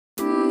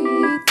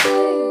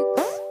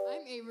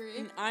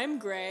I'm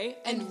Gray,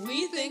 and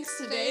we think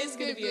today is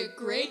going to be a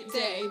great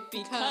day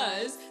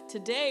because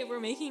today we're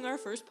making our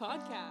first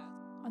podcast.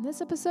 On this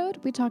episode,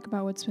 we talk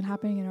about what's been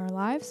happening in our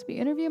lives, we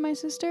interview my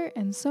sister,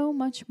 and so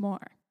much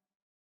more.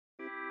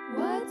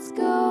 What's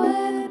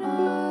going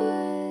on?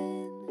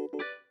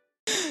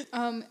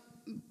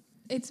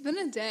 It's been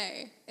a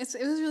day. It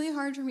was really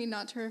hard for me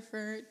not to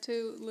refer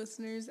to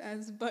listeners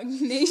as Bug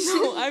Nation.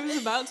 No, I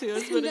was about to. I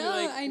was going to be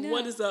like, I know.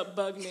 What is up,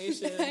 Bug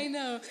Nation? I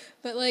know.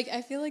 But,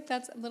 I feel like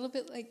that's a little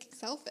bit,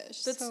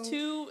 selfish. That's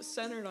too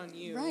centered on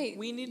you. Right.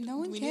 We need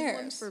one cares. Need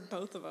one for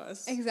both of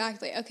us.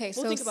 Exactly. Okay,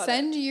 we'll so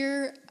send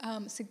your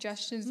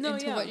suggestions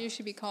into what you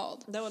should be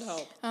called. That would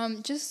help.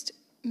 Just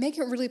make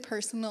it really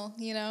personal,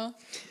 you know?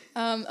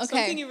 Okay.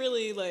 Something you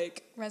really,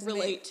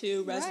 relate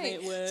to,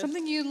 resonate with.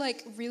 Something you,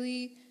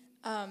 really...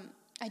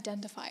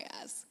 identify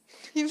as.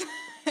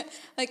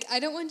 I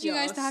don't want you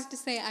guys to have to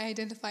say I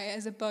identify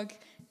as a Bug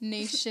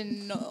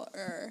Nation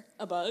or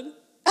a bug?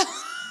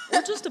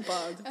 Or just a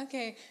bug.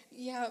 Okay,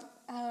 yeah.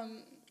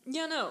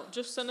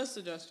 Just send us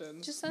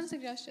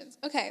suggestions.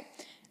 Okay,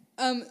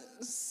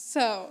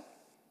 so,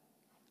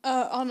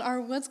 on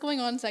our What's Going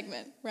On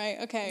segment,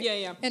 right? Okay.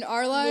 Yeah. In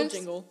our lives.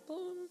 Little jingle.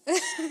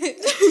 Okay,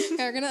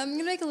 I'm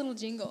gonna make a little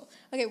jingle.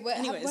 Okay,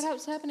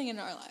 what's happening in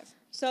our life?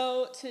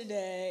 So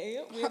today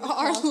we have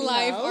our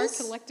life, house. our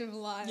collective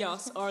lives.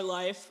 Yes, our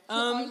life.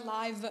 Our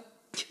live.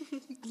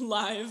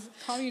 Live.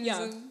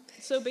 Communism.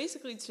 Yeah. So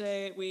basically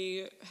today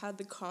we had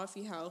the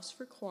coffee house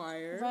for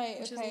choir. Right.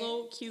 Which is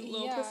a cute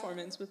little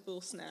performance with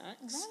little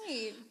snacks.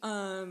 Right.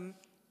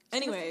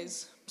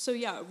 Anyways, so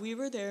we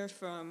were there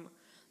from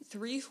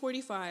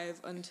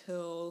 3:45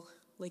 until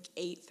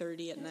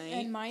 8:30 at night.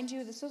 And mind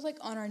you, this was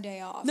on our day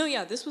off. No,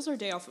 this was our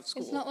day off of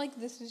school. It's not like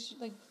this is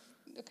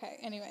okay,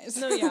 anyways.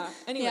 No, yeah.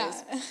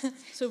 Anyways. Yeah.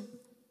 So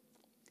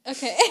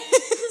okay.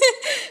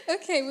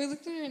 Okay, we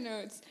looked at our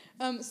notes.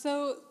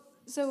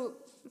 So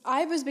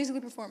I was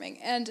basically performing,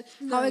 and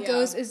how it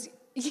goes is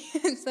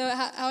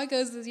how it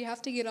goes is you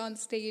have to get on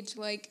stage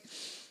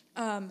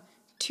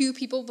 2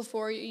 people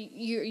before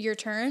your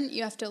turn.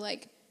 You have to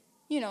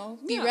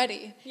be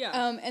ready.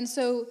 Yeah. And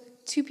so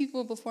 2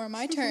 people before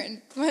my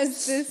turn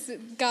was this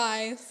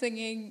guy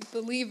singing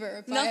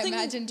 "Believer" by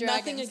Imagine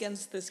Dragons. Nothing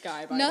against this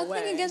guy, by the way.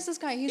 Nothing against this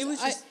guy.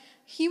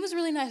 He was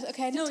really nice.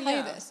 Okay, I didn't tell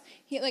you this.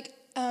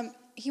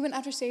 He went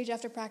after stage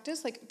after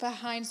practice,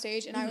 behind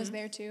stage, and I was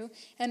there too.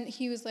 And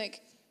he was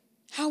like,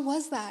 "How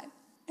was that?"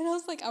 And I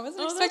was like, I was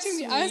expecting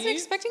you to ask me.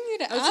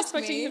 I was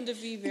expecting him to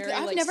be very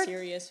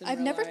serious. I've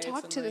never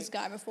talked to this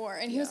guy before,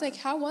 and he was like,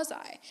 "How was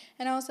I?"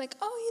 And I was like,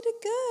 "Oh, you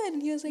did good."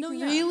 And he was like,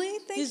 "Really?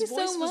 Thank you so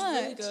much." His voice was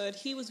really good.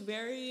 He was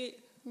very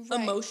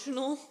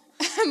emotional.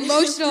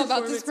 Emotional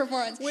about this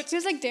performance. He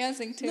was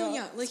dancing too.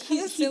 No,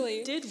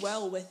 he did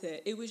well with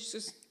it. It was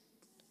just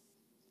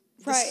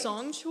the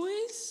song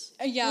choice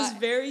was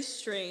very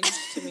strange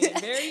to me.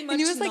 Very much. And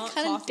he was not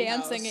kind of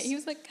dancing house. it. He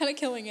was kind of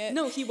killing it.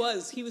 No, he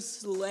was. He was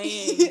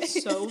slaying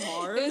so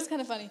hard. It was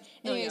kind of funny.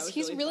 Anyways,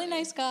 he's a really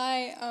nice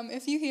guy.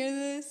 If you hear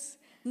this,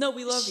 we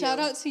love you. Shout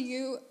out to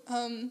you.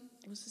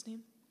 What's his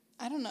name?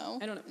 I don't know.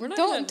 We're not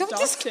going to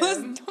dox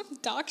him.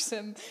 Don't dox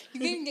him.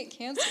 You're going to get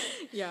canceled.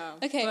 Yeah.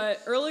 Okay.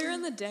 But earlier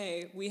in the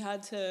day, we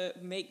had to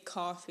make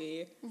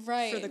coffee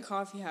for the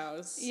coffee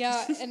house.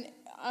 Yeah, and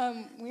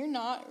we're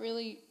not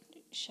really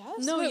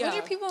chefs. No, What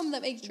are people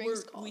that make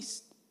drinks called?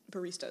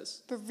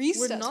 Baristas.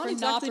 We're not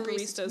exactly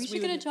baristas. We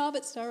should get a job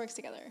at Starbucks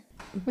together.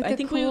 I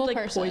think we would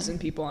poison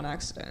people on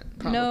accident.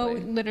 Probably. No,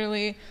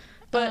 literally.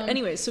 But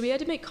anyways, so we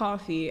had to make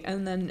coffee,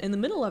 and then in the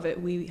middle of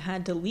it, we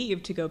had to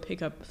leave to go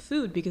pick up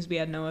food because we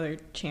had no other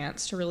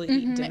chance to really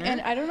eat dinner.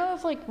 And I don't know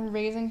if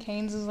Raising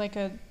Cane's is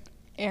a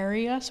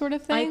area sort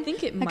of thing. I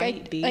think it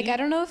might be. I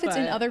don't know if it's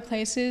in other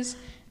places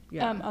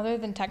other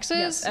than Texas.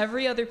 Yes,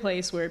 every other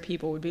place where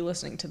people would be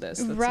listening to this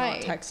that's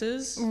not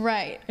Texas.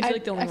 Right. I feel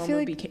like the only one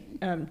would be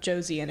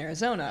Josie in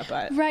Arizona,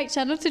 but... Right,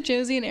 shout out to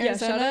Josie in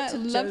Arizona. Yeah, shout out to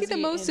Love Josie you the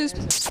most.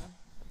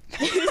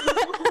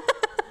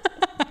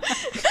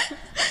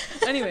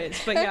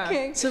 Anyways,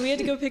 but so we had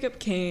to go pick up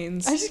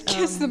Cane's. I just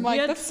kissed the mic.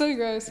 That's so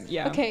gross.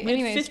 Yeah. Okay. We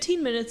anyways, had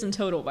 15 minutes in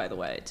total, by the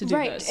way, to do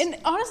this. And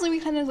honestly,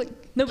 we kind of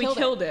we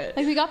killed it.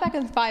 We got back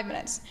in 5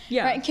 minutes.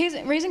 Yeah.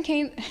 Right. Raising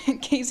Cane,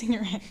 Casing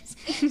your hands,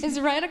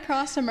 is right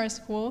across from our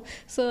school.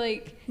 So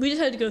we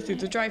just had to go through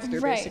the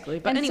drive-through basically.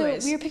 But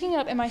anyways, so we were picking it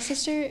up, and my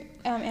sister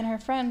and her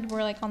friend were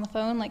on the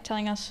phone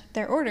telling us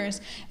their orders.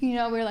 We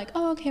were like,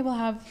 oh, okay, we'll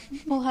have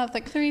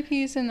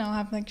 3-piece, and I'll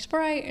have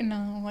Sprite, and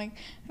I'll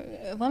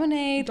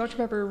lemonade, Dr.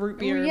 Pepper, root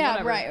beer,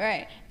 yeah, whatever.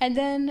 Right. And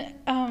then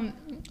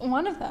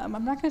one of them,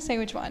 I'm not gonna say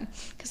which one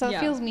because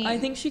that feels mean. I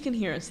think she can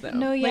hear us though.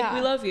 No, yeah.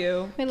 we love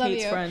you. We love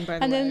Kate's you. friend, by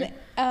the way.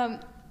 And then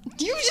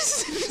you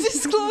just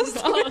disclosed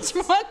which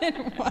one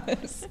it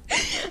was.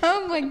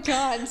 Oh my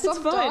God! It's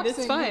fine.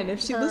 It's fine. If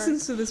she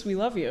listens to this, we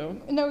love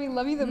you. No, we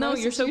love you the most.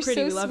 No, you're so pretty.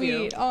 So we love sweet.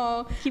 you.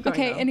 Oh, keep going.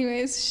 Okay. Though.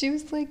 Anyways, she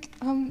was like,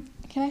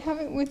 can I have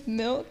it with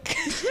milk?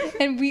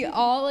 And we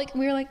all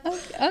we were like,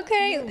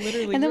 okay.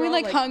 Literally, and then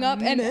we hung up,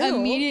 milk? and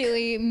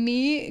immediately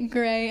me,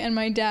 Gray, and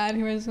my dad,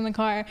 who was in the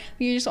car,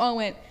 we just all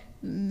went,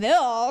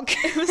 milk.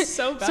 It was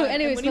so bad. So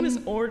anyways, and when he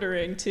was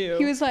ordering too,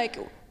 he was like,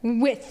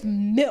 with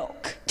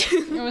milk.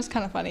 It was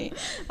kind of funny.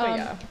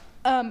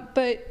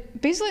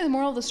 But basically the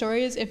moral of the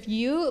story is if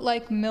you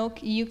like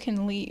milk, you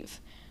can leave.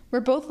 We're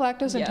both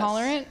lactose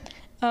intolerant.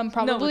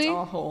 Probably. No,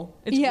 it's awful.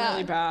 It's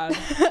really bad.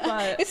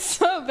 But it's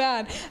so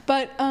bad.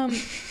 But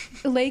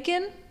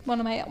Lakin, one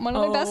of my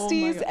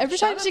besties, every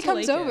time she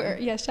comes over,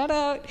 shout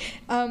out.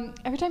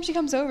 Every time she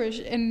comes over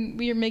and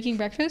we are making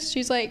breakfast,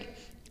 she's like,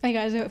 "Hey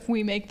guys, if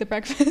we make the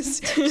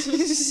breakfast,"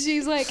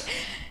 she's like,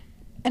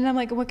 and I'm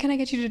like, "What can I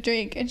get you to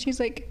drink?" And she's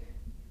like,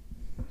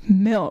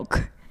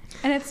 "Milk."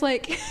 And it's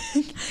like,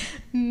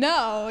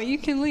 no, you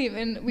can leave,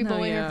 and we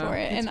bully her for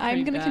it, and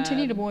I'm gonna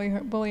continue to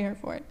bully her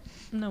for it.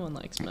 No one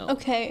likes milk.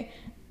 Okay.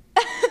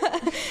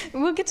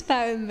 We'll get to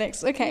that in the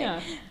next. Okay.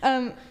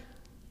 Yeah.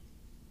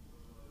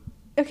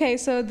 Okay,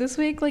 so this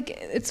week, like,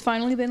 it's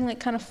finally been, like,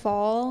 kind of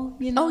fall,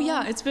 you know? Oh,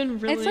 yeah, it's been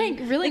really... It's, like,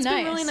 really nice.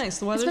 It's been really nice.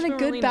 The weather's been a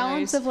good really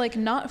balance nice. of, like,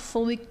 not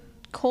fully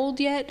cold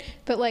yet,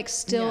 but, like,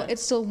 still,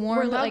 it's still warm.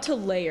 We're allowed but, like, to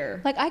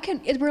layer. Like,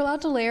 we're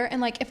allowed to layer,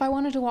 and, like, if I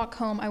wanted to walk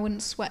home, I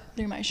wouldn't sweat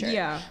through my shirt.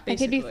 Yeah, basically.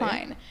 Like, it'd be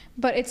fine.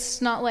 But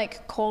it's not,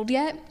 like, cold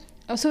yet.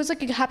 So it's,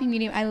 like, a happy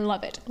medium. I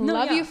love it.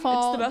 Love you,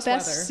 fall. It's the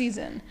best weather.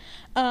 Season.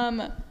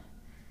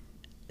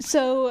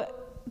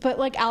 But,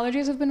 like,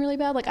 allergies have been really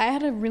bad. Like, I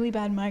had a really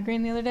bad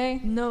migraine the other day.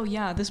 No,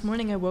 yeah. This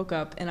morning I woke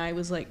up and I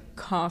was, like,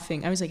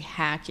 coughing. I was, like,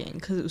 hacking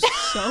because it was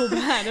so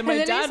bad. And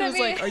my dad was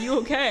like, "Are you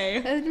okay?"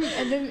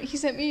 And then he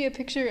sent me a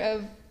picture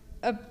of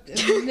a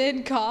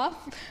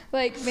mid-cough.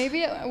 Like,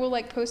 maybe we'll,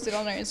 like, post it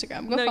on our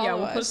Instagram. Go follow us.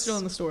 We'll post it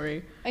on the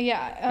story.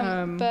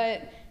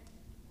 But,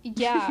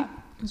 yeah.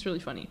 It's really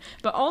funny.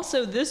 But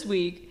also this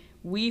week...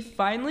 we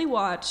finally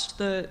watched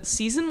the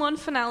season 1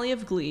 finale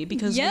of Glee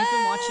because we've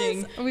been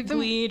watching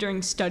Glee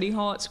during study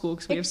hall at school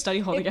because we have study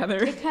hall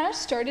together. It kind of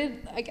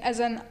started like as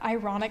an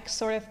ironic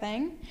sort of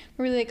thing.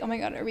 We were like, oh my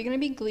god, are we going to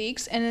be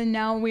Gleeks? And then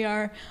now we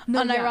are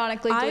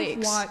unironically Gleeks.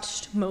 I've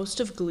watched most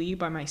of Glee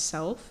by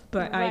myself,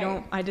 but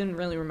I didn't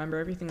really remember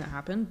everything that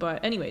happened.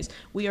 But anyways,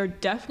 we are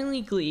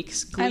definitely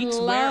Gleeks.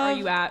 Gleeks, where are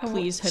you at?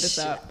 Please hit us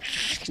up.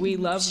 We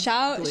love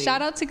Glee.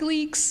 Shout out to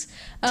Gleeks.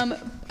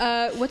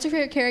 What's your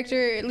favorite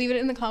character? Leave it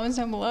in the comments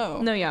down below.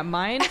 No, yeah,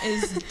 mine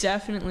is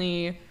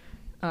definitely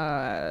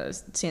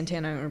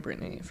Santana or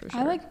Brittany for sure.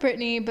 I like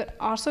Brittany, but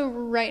also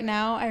right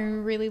now I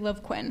really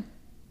love Quinn.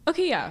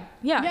 Okay,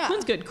 yeah.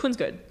 Quinn's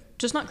good.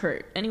 Just not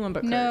Kurt. Anyone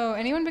but Kurt. No,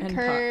 anyone but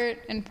Kurt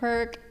and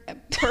Perk.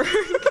 Perk.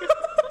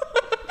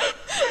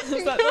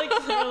 Is that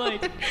like their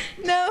like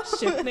no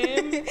ship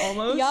name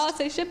almost? Y'all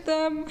say ship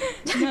them.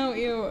 No,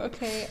 ew.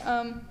 Okay.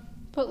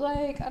 But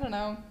like I don't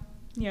know.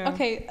 Yeah.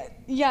 Okay.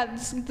 Yeah.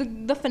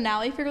 The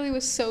finale for Glee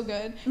was so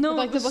good. No,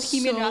 like the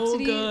Bohemian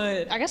Rhapsody.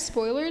 Good. I guess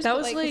spoilers. That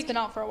but, was like it's been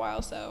out for a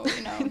while, so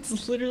you know.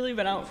 It's literally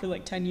been out for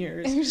like 10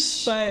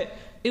 years. But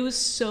it was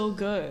so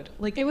good.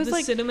 Like it was the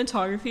like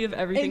cinematography of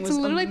everything was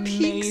literally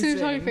amazing. Peak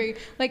cinematography.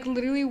 Like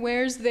literally,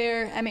 where's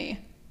their Emmy?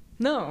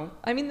 No,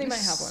 I mean they might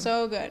have one.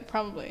 So good,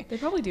 probably. They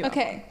probably do.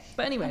 Okay. Have one.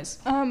 But anyways.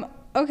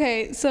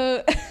 Okay,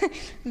 so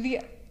the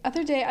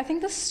other day, I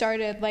think this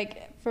started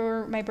like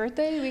for my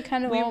birthday. We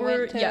kind of went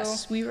to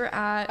we were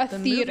at the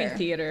movie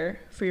theater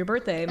for your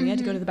birthday, and we had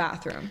to go to the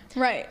bathroom.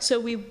 Right.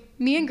 So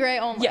me and Gray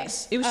only.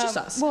 Yes, it was just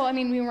us. Well, I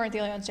mean, we weren't the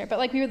only ones there, but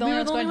like we were the only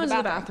ones going to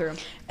the bathroom.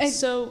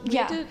 So we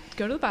had to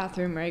go to the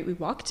bathroom, right? We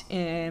walked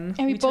in,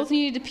 and we both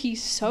needed to pee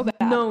so bad.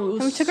 No,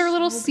 and we took our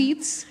little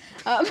seats.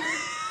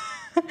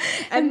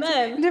 And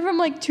then from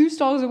like 2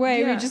 stalls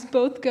away, we just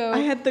both go. I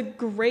had the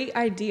great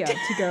idea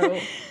to go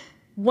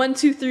 1,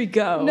 2, 3,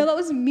 go. No, that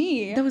was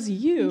me. That was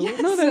you.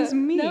 Yes. No, that was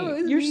me. No,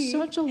 it was You're me.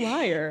 such a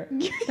liar.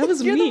 That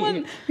was You're me. The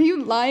one. Are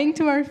you lying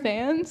to our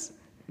fans?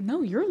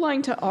 No, you're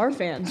lying to our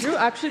fans. You're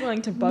actually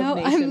lying to Bug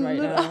Nation right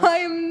now.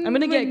 I'm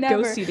gonna get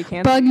Ghosty to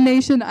cancel. Bug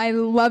Nation, I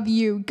love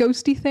you.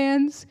 Ghosty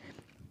fans,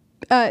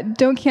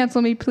 don't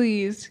cancel me,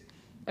 please.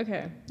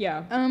 Okay,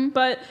 yeah.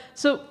 But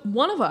so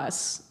one of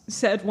us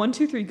said 1,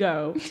 2, 3,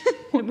 go,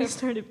 and we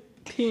started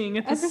peeing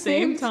at the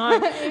same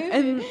time,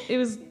 and it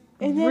was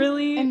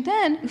really. And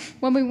then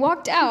when we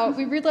walked out,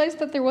 we realized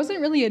that there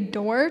wasn't really a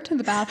door to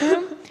the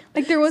bathroom.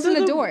 Like there wasn't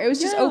a door; it was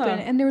just open,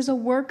 and there was a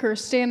worker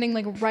standing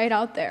like right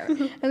out there,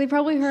 and they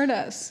probably heard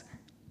us.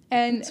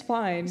 And it's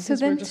fine. So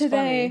then we're just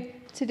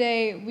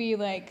today we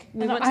like.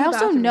 We went to I the also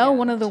bathroom know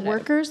one of the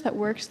workers that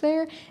works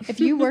there. If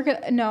you work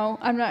at no,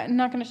 I'm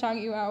not gonna shout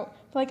you out.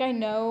 But like I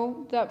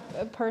know that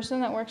a person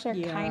that works there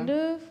kind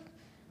of,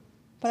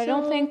 but I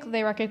don't think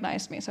they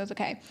recognized me, so it's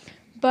okay.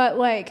 But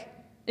like.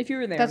 If you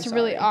were there, that's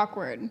really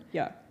awkward.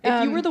 Yeah.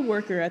 If you were the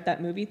worker at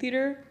that movie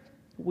theater,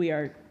 we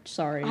are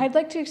sorry. I'd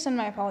like to extend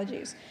my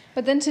apologies.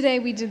 But then today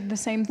we did the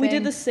same thing. We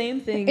did the same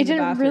thing. It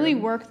didn't really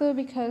work though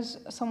because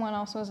someone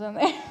else was in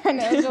there, and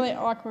it was really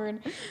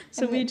awkward.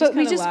 So we just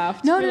kind of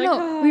laughed.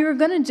 No. We were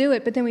gonna do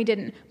it, but then we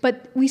didn't.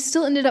 But we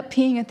still ended up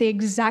peeing at the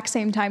exact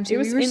same time too.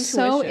 We were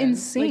so in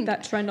sync. Like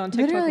that trend on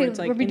TikTok where it's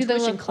like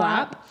intuition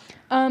clap.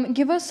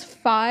 Give us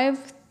 5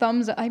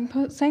 thumbs up.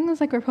 I'm saying this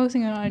like we're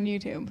posting it on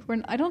YouTube.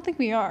 I don't think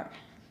we are.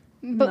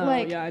 But no,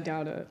 yeah, I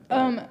doubt it.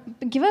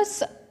 Give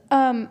us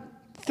 5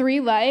 3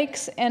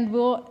 likes, and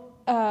we'll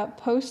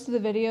post the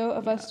video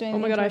of us doing. Oh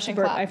my god, I have to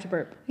burp. I have to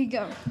burp. Here you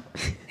go.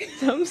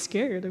 I'm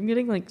scared. I'm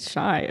getting like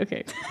shy.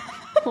 Okay,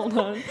 hold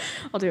on.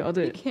 I'll do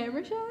it.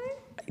 Camera shy?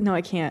 No,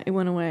 I can't. It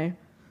went away.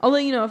 I'll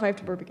let you know if I have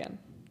to burp again.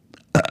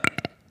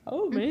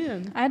 Oh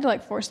man, I had to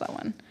like force that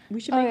one. we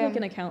should make like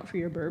an account for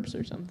your burps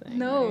or something.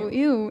 No, right?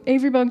 ew,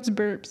 Avery Bugs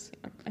burps.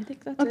 I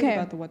think that's Okay. it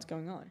about the what's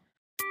going on.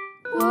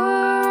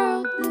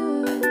 World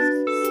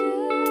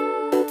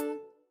News.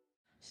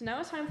 So now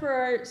it's time for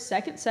our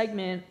second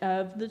segment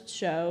of the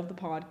show, of the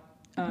pod.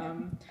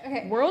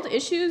 Okay. World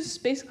issues.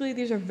 Basically,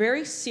 these are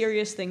very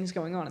serious things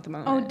going on at the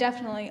moment. Oh,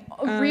 definitely.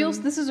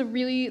 This is a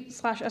really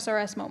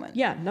 /SRS moment.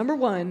 Yeah, number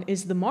 1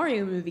 is the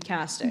Mario movie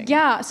casting.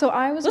 Yeah, so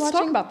I was Let's watching...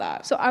 talk about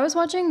that. So I was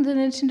watching the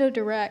Nintendo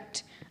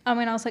Direct,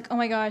 and I was like, oh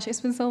my gosh, it's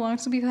been so long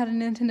since we've had a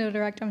Nintendo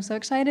Direct. I'm so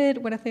excited.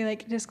 What if they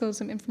like disclose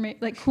some information,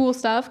 like cool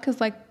stuff?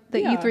 Because like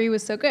the E3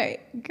 was so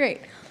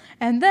great.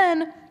 And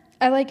then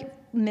I like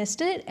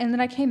missed it, and then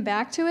I came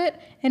back to it,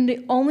 and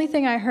the only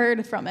thing I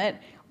heard from it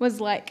was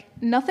like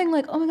nothing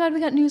like, oh my god, we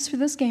got news for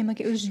this game.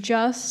 Like it was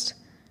just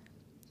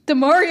the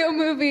Mario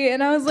movie,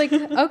 and I was like,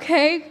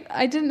 okay,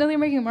 I didn't know they were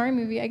making a Mario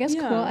movie. I guess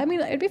cool. I mean,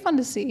 it'd be fun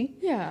to see.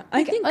 Yeah,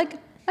 I think like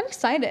I'm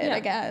excited. Yeah. I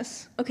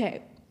guess.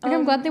 Okay. Like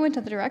I'm glad they went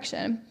to the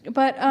direction,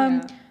 but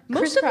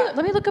Most of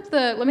let me look up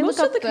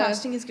the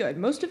casting is good.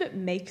 Most of it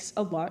makes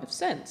a lot of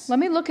sense. Let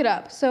me look it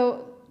up.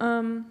 So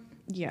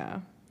yeah.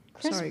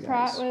 Chris Sorry,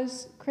 Pratt guys.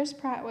 was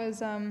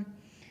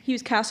He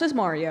was cast as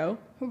Mario,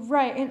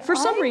 right, and for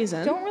some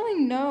reason. Don't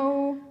really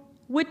know.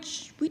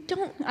 which we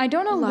don't. I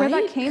don't know where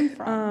that like. came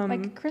from.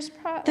 Like Chris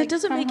Pratt, that like,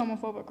 doesn't kinda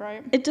make- homophobic,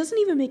 right? It doesn't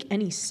even make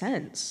any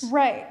sense.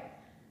 Right.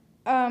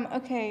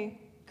 Okay.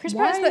 Chris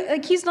Why- Pratt's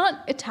like he's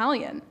not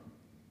Italian.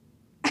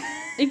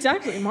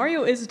 Exactly.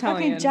 Mario is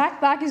Italian. Okay, Jack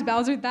Black is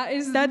Bowser. That's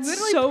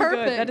literally so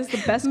perfect. good. That is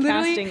the best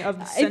casting of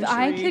the century. If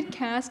I could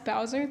cast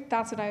Bowser,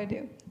 that's what I would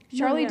do.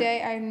 Charlie yeah.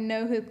 Day, I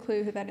know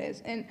clue who that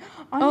is. And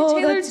Oh,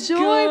 Anya that's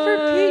Taylor-Joy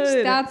for Peach,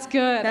 good. that's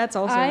good. That's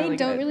also I really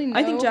don't good. really know.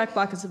 I think Jack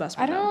Black is the best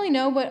one. I don't really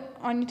know what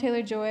Anya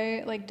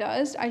Taylor-Joy like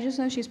does. I just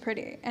know she's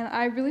pretty, and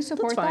I really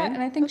support that. fine.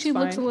 And I think That's she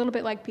looks a fine. little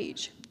bit like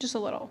Peach, just a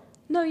little.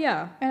 No,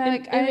 yeah. And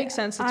It makes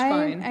sense. It's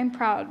fine. I'm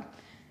proud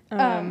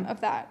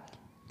of that.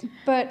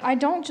 But I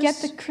don't get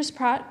the Chris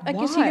Pratt. Like,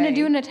 is he gonna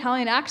do why? an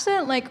Italian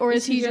accent? Like, or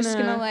is he just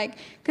gonna- gonna like?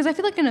 Because I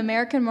feel like an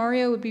American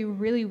Mario would be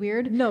really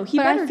weird. No, he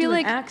but better I feel do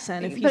an like,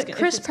 accent if he's But gonna- if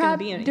Chris it's gonna Pratt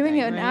be doing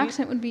anything, an right?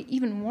 accent would be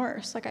even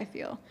worse. Like I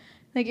feel,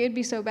 like it'd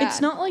be so bad.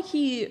 It's not like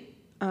he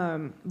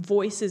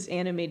voices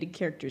animated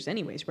characters,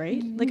 anyways,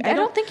 right? Like I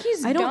don't think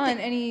he's I don't done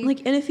thi- any.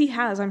 Like, and if he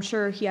has, I'm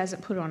sure he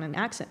hasn't put on an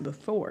accent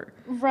before.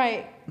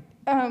 Right.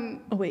 Oh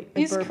wait, I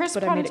Is burped, Chris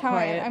but I Pratt made it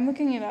Italian? quiet. I'm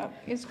looking it up.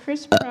 Is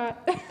Chris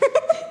Pratt?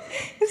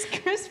 Is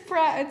Chris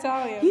Pratt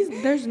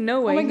Italian? There's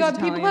no way. Oh my he's god,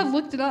 Italian. people have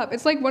looked it up.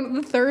 It's like one of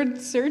the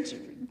third search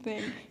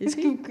thing. Is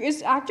he?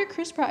 Is actor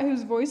Chris Pratt,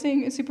 who's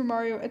voicing Super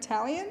Mario,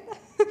 Italian?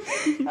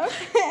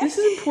 Okay. This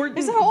is important.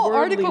 There's a whole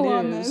worldly article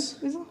on news. this.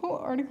 There's a whole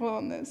article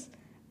on this.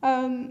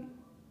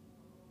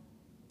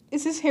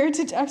 Is his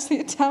heritage actually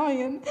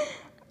Italian?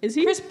 Is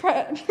he? Chris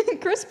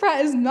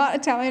Pratt is not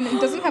Italian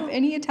and doesn't have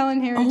any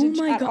Italian heritage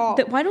Oh my at god! all.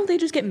 Why don't they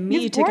just get me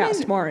He's to born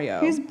cast in-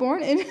 Mario? He's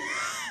born in.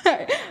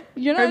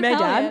 You're not Or my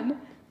dad? Italian.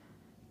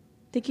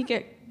 They could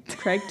get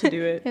Craig to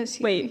do it. Yes,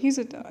 Wait, he's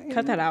Italian.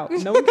 cut that out.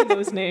 No one can know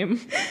his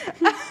name.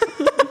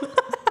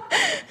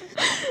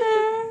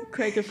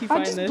 Craig, if you I'll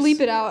find just this,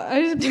 bleep it out.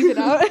 I just bleep it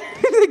out.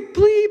 Like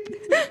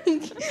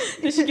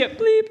bleep. they should get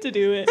bleep to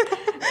do it.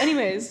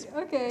 Anyways,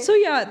 Okay. so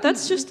yeah,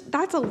 that's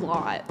a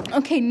lot.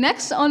 Okay,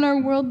 next on our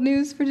world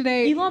news for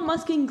today. Elon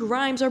Musk and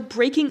Grimes are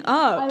breaking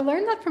I up.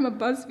 learned that from a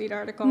BuzzFeed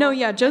article. No,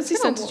 yeah, Josie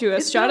It's been sent it to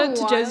us. it's Shout been a out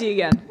to while. Josie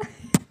again.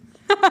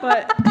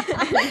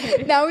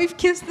 But Now we've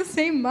kissed the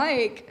same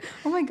mic.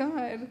 Oh my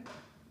god.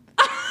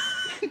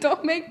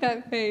 Don't make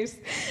that face.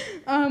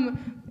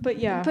 but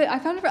yeah, But I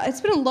found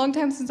it's been a long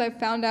time since I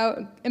found out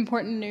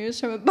important news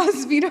from a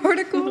BuzzFeed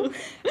article.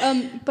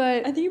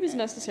 But I think it was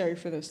necessary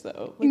for this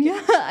though. Like,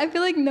 yeah, I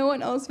feel like no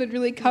one else would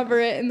really cover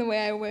it in the way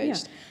I yeah.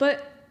 wished.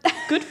 But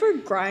good for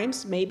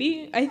Grimes,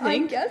 maybe. I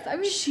think. guess. I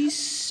mean, she's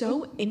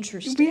so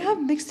interesting. we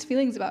have mixed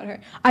feelings about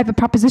her. I have a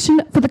proposition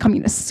for the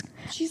communists.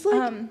 She's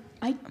like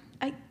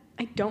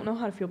I don't know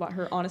how to feel about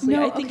her, honestly.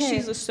 No, I think okay.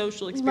 she's a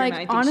social experiment. I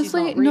Like think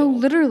honestly, she's not real. no,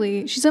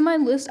 literally, she's on my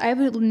list. I have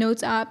a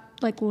notes app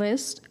like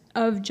list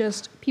of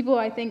just people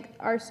I think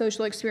are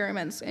social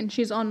experiments, and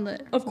she's on the.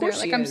 Of course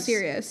there. she Like I'm is.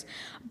 serious,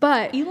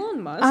 but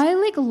Elon Musk. I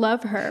like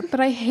love her, but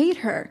I hate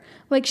her.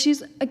 Like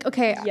she's like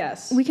okay,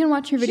 Yes. we can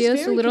watch her She's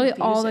videos very literally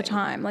all the confusing.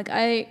 time.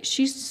 Like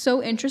she's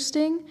so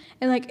interesting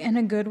and like in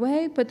a good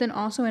way, but then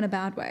also in a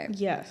bad way.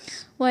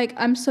 Yes. Like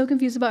I'm so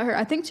confused about her.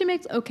 I think she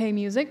makes okay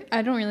music.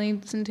 I don't really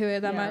listen to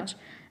it that Yeah. much.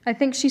 I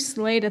think she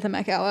slayed at the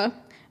Met Gala.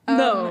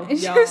 No, and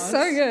she was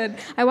so yes. good.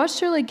 I watched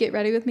her like get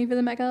ready with me for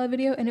the Met Gala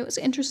video, and it was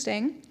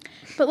interesting.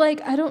 But like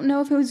I don't know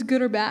if it was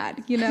good or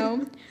bad, you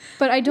know.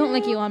 But I don't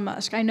like Elon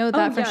Musk. I know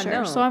that for yeah, sure.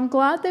 no. So I'm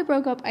glad they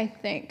broke up. I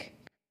think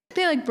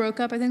they like broke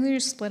up. I think they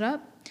just split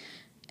up,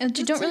 and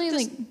you don't really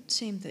like.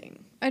 Same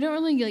thing. don't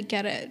really like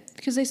get it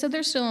because they said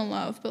they're still in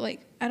love, but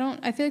like I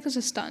feel like that's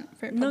a stunt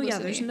for publicity. No, yeah,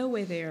 there's no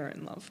way they are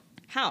in love.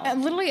 How?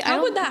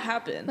 How would that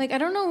happen? Like I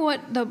don't know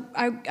what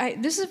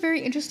this is a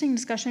very interesting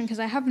discussion because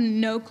I have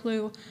no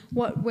clue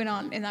what went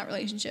on in that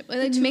relationship. Like,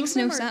 it makes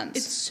no sense.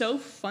 It's so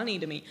funny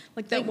to me.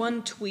 Like that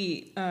one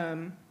tweet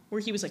where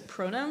he was like,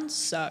 pronouns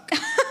suck.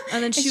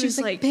 And then she was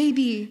like,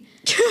 baby,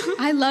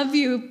 I love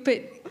you,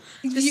 but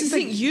this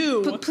isn't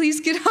you. But please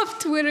get off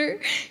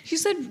Twitter.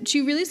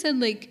 She really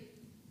said like,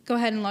 go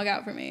ahead and log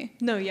out for me.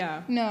 No,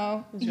 yeah.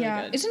 No. Really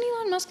good. Isn't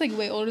Elon Musk like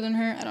way older than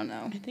her? I don't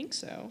know. I think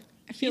so.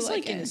 He's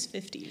like in his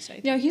 50s, I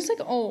think. Yeah, he's like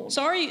old.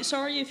 Sorry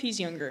if he's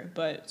younger,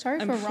 but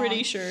I'm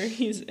pretty sure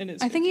he's in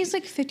his 50s. I think he's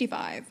like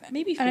 55.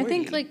 Maybe 40. And I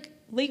think like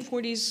late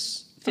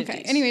 40s, 50s.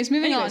 Okay, anyways,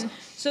 moving on.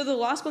 So the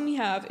last one we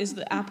have is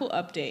the Apple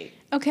update.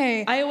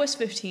 Okay. iOS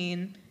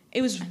 15.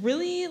 It was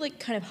really like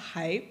kind of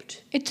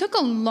hyped. It took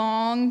a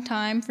long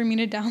time for me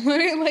to download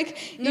it.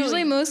 Like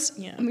usually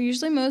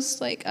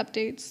most like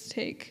updates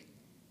take,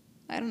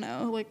 I don't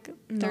know, like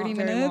 30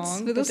 minutes.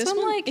 Long, but this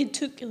one like it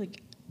took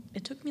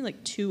me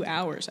like 2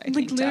 hours, I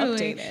think, to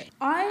update it.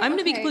 I'm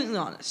gonna be completely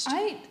honest.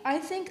 I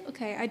think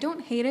I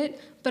don't hate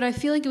it, but I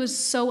feel like it was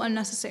so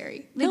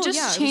unnecessary. They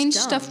changed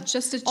stuff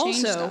just to change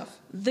stuff. Also,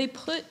 they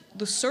put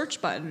the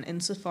search button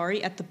in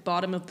Safari at the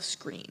bottom of the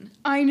screen.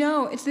 I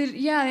know. It made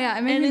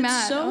me mad.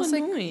 It's so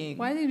Like, annoying.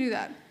 why did they do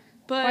that?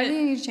 But why did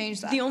they need to change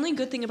that? The only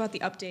good thing about the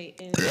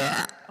update is,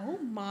 oh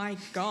my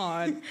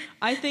god,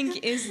 I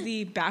think is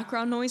the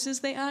background noises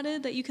they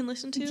added that you can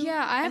listen to.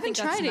 Yeah, I haven't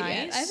tried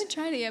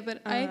it yet,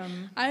 but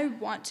I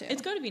want to.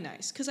 It's got to be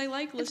nice because I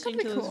like listening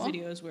to those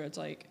videos where it's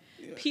like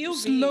POV.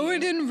 Slow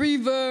it in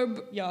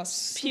reverb.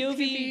 Yes.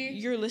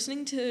 POV. You're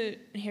listening to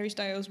Harry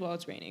Styles while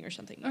it's raining or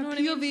something. You know what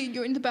POV. I mean?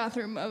 You're in the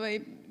bathroom of a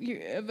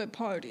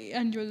party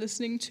and you're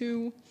listening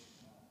to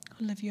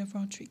Olivia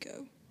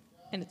Rodrigo,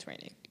 and it's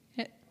raining.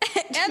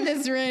 And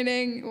it's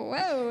raining.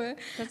 Whoa.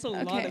 That's a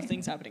lot of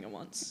things happening at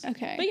once.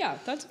 Okay. But yeah,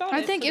 that's about it.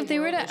 I think if they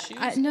were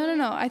to...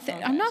 No.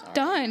 I'm not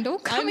done.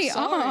 Don't cut me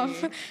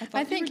off.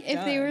 I think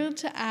if they were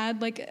to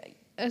add like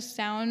a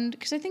sound...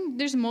 Because I think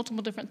there's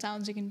multiple different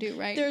sounds you can do,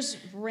 right? There's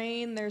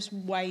rain. The's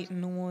white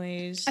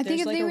noise. I think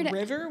if there's they like were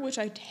a river, which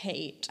I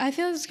hate. I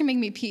feel like this can make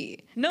me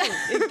pee. No,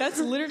 that's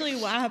literally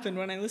what happened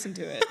when I listened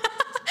to it.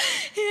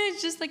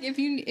 It's just like if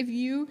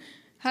you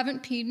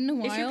haven't peed in a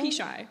while... If you're pee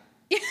shy.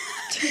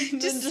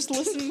 just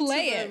listen to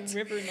the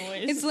river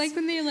noise. It's like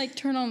when they like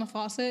turn on the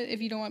faucet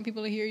if you don't want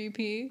people to hear you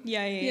pee.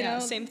 Yeah.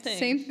 Same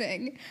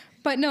thing.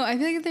 But no, I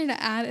feel like if they're to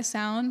add a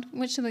sound,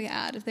 what should they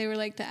add? If they were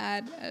like to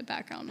add a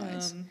background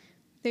noise,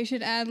 they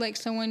should add like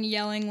someone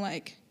yelling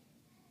like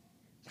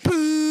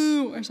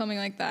 "boo" or something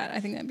like that. I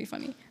think that'd be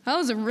funny. That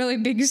was a really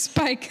big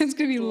spike. It's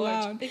gonna be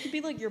loud. It could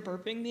be like you're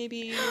burping,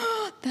 maybe.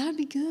 That'd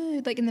be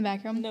good. Like in the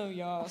background. No,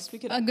 yes, we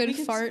could. A good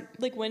fart.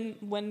 Like when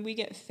we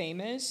get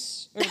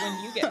famous, or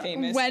when you get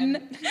famous.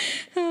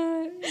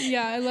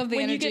 Yeah, I love the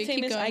when energy. When you get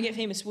famous, I get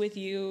famous with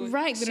you.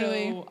 Right,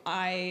 literally.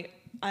 So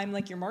I'm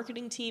like your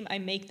marketing team. I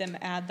make them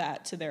add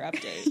that to their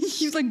update.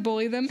 You like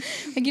bully them,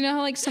 like you know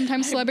how like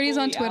sometimes celebrities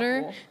on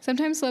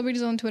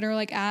Twitter,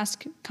 like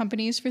ask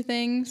companies for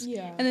things,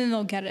 and then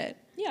they'll get it.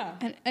 Yeah,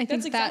 and I think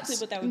that's exactly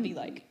what that would be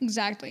like.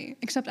 Exactly.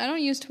 Except I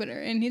don't use Twitter,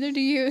 and neither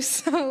do you.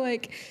 So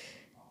like,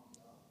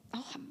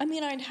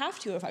 I'd have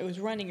to if I was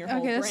running your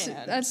whole brand.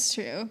 That's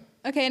true.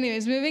 Okay.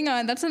 Anyways, moving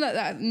on.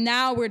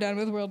 Now we're done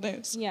with world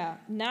news. Yeah.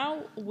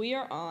 Now we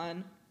are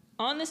on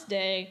this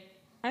day.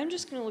 I'm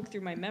just gonna look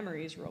through my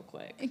memories real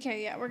quick.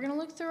 Okay. Yeah, we're gonna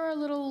look through our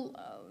little.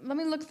 Let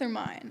me look through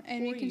mine,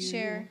 and we can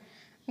share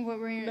what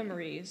we're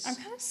memories. I'm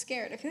kind of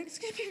scared. I feel like it's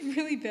gonna be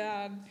really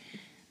bad.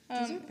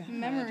 These are bad.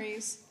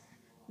 Memories.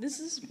 This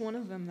is one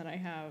of them that I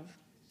have.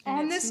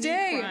 On this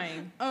day.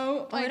 Crying.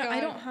 Oh my god. I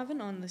don't have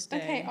an on this day.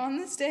 Okay, on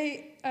this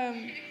day, oh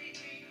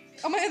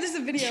my god, there's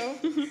a video.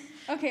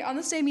 Okay, on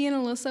this day, me and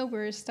Alyssa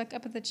were stuck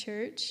up at the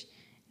church,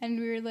 and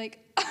we were like,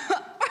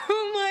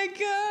 oh my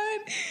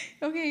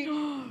god. Okay,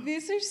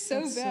 these are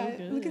so bad.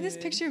 So look at this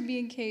picture of me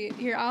and Kate.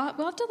 Here,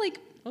 we'll have to like.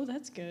 Oh,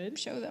 that's good.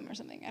 Show them or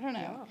something. I don't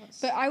know. Yes.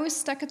 But I was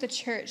stuck at the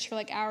church for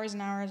like hours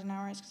and hours and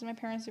hours because my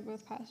parents are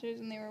both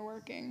pastors and they were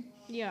working.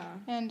 Yeah.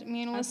 And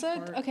me and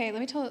Alyssa. Okay, let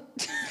me tell.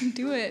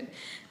 Do it.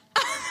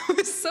 It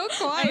was so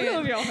quiet. I don't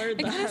know if y'all heard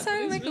that. It kind of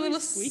sounded like really a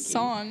little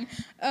song.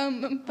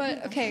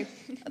 But okay,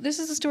 this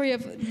is the story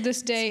of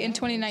this day in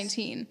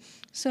 2019.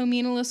 So me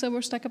and Alyssa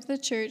were stuck up at the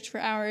church for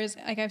hours,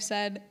 like I've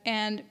said,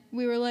 and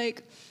we were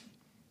like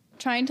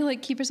trying to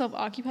like keep ourselves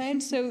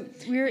occupied. So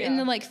we were in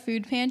the like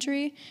food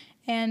pantry,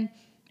 and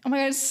oh my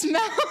god, it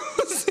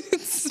smells!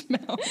 It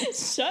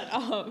smells. Shut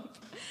up!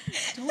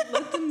 Don't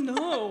let them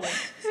know.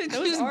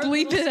 Just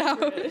bleep it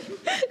out.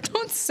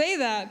 Don't say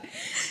that.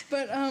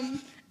 But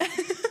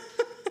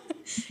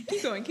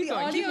keep going. The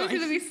audio is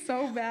gonna be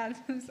so bad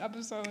for this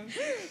episode.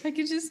 I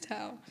can just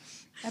tell.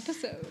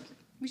 Episode.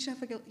 We should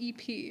have like an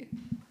EP.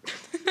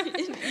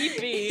 An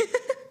EP.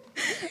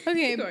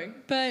 Okay,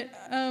 but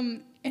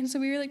and so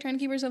we were like trying to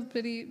keep ourselves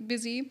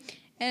busy,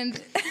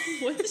 and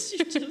what did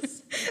you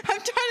just?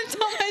 I'm trying to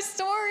It's on my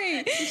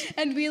story.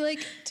 And we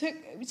like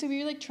we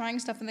were like trying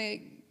stuff and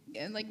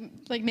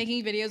like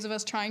making videos of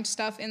us trying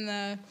stuff in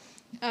the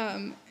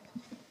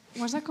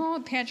what's that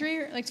called?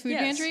 Pantry? Like food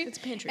pantry? It's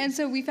pantry. And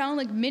so we found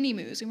like mini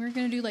moos, and we were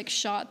gonna do like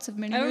shots of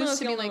mini moos. I don't know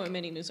if you know what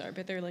mini moos are,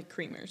 but they're like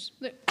creamers.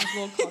 Like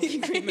little coffee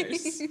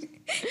creamers.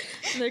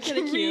 They're kind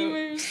of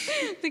cute.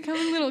 They come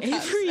in little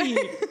cups. Avery.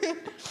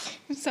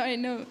 I'm sorry,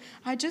 no.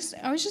 I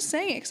was just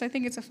saying it because I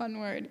think it's a fun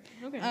word.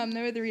 Okay.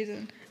 No other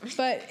reason.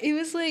 But it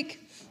was like,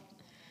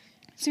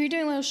 so we were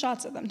doing little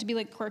shots of them to be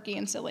like quirky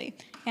and silly,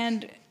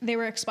 and they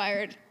were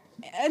expired.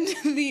 And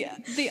the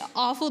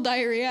awful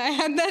diarrhea I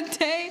had that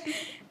day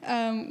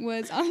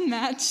was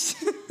unmatched.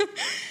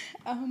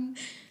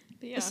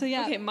 Yeah. So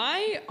yeah. Okay,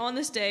 my on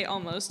this day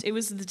almost. It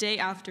was the day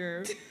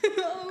after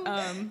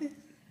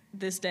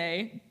this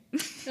day.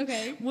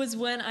 Okay. Was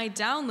when I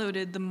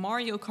downloaded the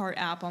Mario Kart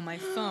app on my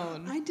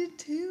phone. I did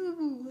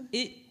too.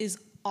 It is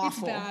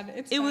awful. It's bad.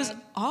 It's it bad. was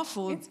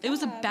awful. It's it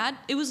was a bad. bad.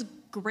 It was a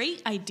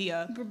great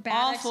idea.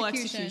 Bad awful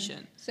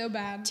execution. So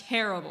bad.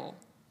 Terrible.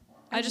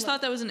 I just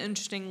thought that was an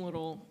interesting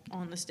little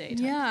on this day.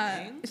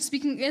 Yeah.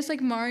 It's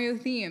like Mario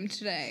themed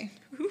today.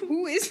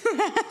 Who is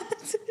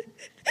that?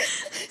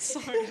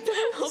 Sorry.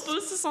 I'll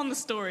post this on the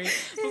story.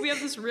 But we have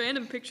this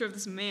random picture of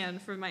this man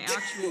for my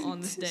actual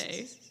on this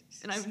day.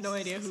 And I have no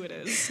idea who it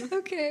is.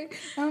 Okay.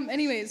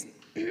 Anyways,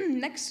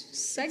 next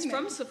segment. It's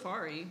from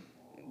Safari.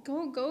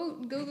 Go.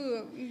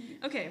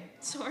 Okay.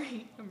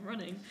 Sorry. I'm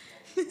running.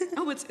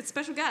 Oh, it's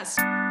special guest.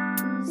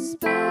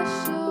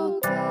 Special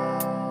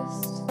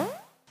guest.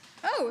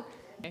 Oh.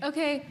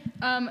 Okay.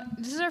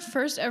 This is our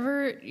first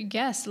ever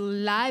guest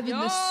live in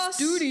the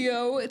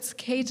studio. It's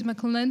Kate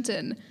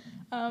McClinton.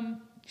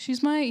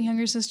 She's my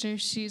younger sister.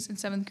 She's in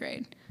 7th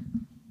grade.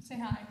 Say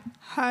hi.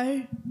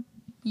 Hi.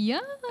 Yeah.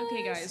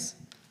 Okay, guys.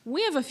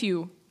 We have a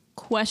few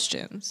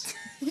questions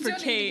for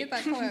Kate. Get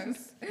that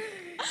close.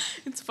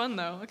 It's fun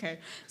though. Okay.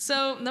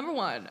 So, number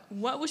 1,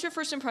 what was your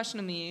first impression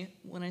of me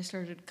when I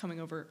started coming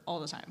over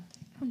all the time?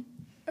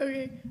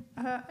 Okay,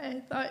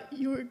 I thought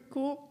you were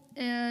cool,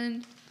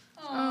 and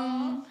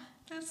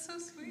That's so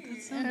sweet.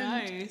 That's so and,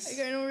 nice.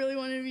 like, I don't really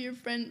want to be your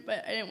friend,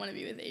 but I didn't want to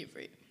be with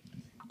Avery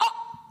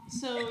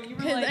So you were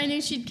because like, I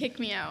knew she'd kick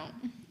me out.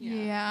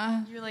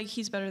 Yeah. You're like,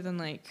 he's better than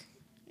like,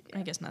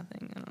 I guess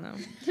nothing. I don't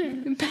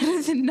know.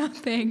 Better than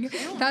nothing. I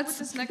don't know That's what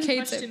this next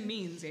Kate's. question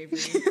means, Avery.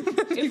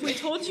 If we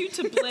told you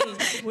to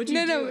blink, would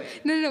you do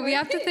it? No. We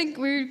have to think.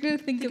 We're gonna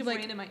think of like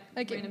random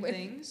if-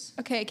 things.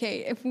 Okay.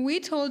 If we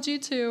told you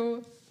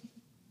to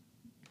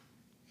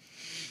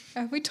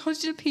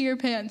pee your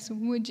pants,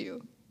 would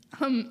you?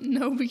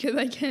 No, because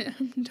I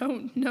can't.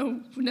 Don't.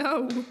 No.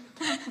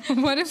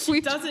 What if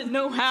we? Doesn't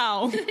know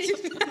how.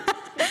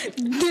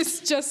 This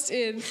just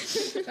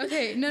is.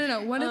 Okay.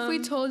 No. What if we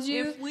told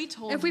you? If we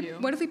told you.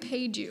 What if we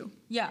paid you?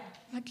 Yeah.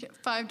 Like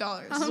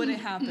 $5. Would it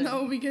happen?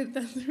 No, because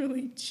that's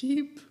really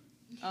cheap.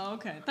 Oh,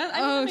 okay.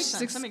 That makes she's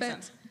sense. That makes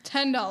sense.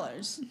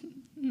 $10.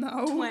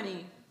 No.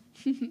 20.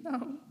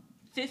 No.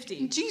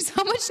 50. Jeez,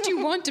 how much do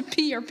you want to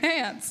pee your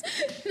pants?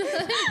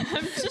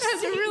 I'm just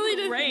That's a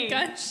really range.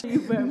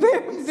 discussion.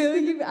 Will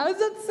you? I was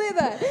about to say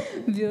that.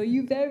 Will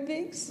you bear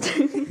Vicks?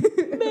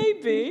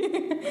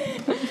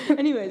 Maybe.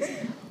 Anyways,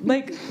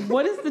 like,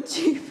 what is the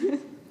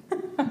cheapest?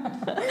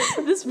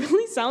 This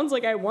really sounds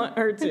like I want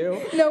her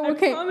to. No,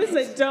 okay. I promise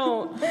I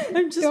don't.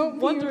 I'm just Don't pee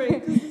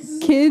wondering.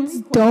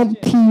 Kids,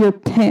 don't pee your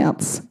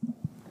pants.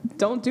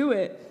 Don't do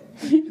it.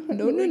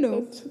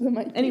 No.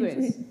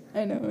 Anyways.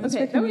 I know. It's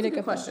Okay, for that was a comedic good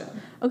effect. question.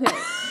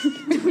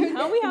 Okay.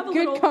 Now we have a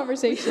Good little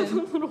conversation. We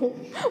have a little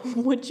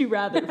would you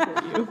rather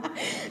for you.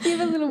 You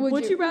have a little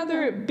Would you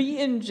rather be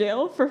in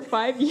jail for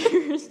 5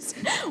 years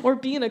or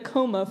be in a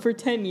coma for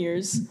 10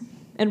 years?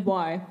 And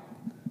why?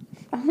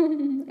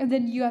 And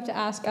then you have to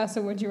ask us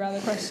a would you rather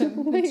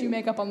question that you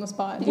make up on the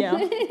spot.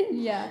 Yeah.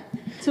 Yeah.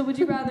 So would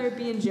you rather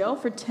be in jail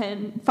for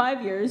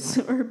 5 years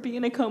or be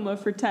in a coma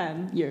for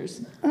 10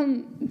 years?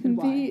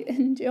 Be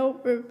in jail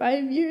for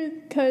 5 years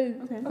because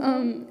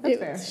That's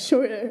fair. it's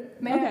shorter.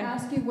 May Okay. I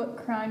ask you what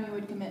crime you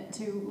would commit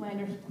to land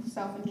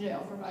yourself in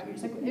jail for 5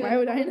 years? Like, Why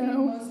would I be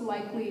know? Most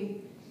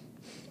likely.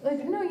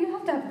 Like, no, you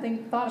have to have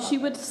thought about She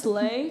would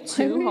slay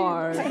too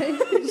hard.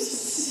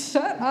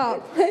 Shut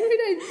up. Why would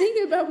I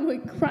think about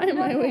what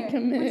crime I would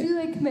commit? Would you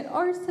like commit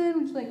arson?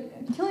 Would you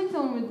like killing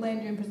someone would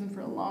land you in prison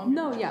for a long time?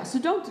 No, yeah, so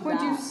don't do Would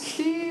that. you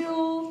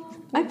steal?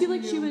 I feel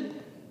like she would...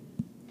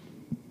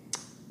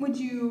 Would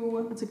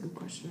you? That's a good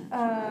question.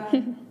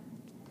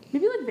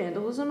 Maybe like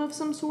vandalism of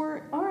some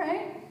sort. All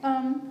right.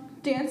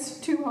 Dance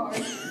too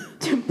hard.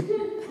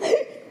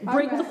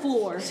 Break the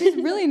floor. She's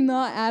really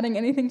not adding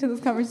anything to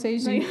this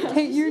conversation. Yeah,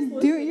 Kate,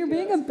 you're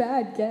being a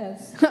bad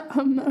guest.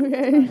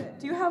 Okay.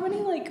 Do you have any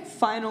like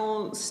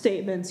final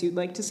statements you'd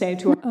like to say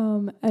to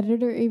our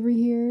Editor Avery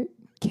here.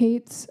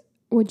 Kate's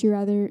would you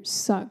rather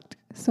sucked,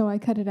 so I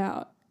cut it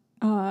out.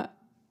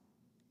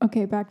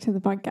 Okay, back to the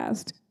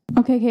podcast.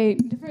 Okay,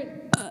 Kate.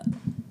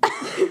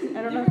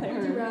 I don't know if I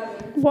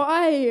heard.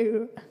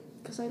 Why?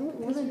 Because I don't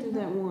want to do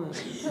that one.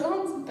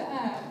 Sounds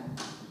bad.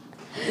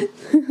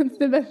 That's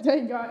the best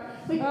I got.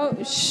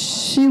 Oh,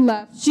 she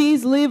left.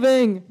 She's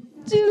leaving.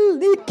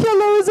 The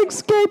killer is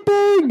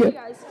escaping. Hey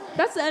guys,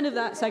 that's the end of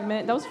that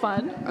segment. That was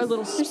fun. Our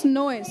little. There's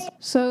noise.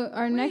 So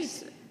our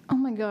next. Oh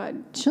my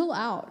God! Chill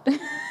out. Wait,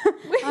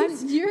 how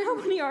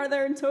many are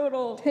there in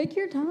total? Take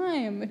your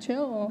time.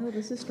 Chill. No,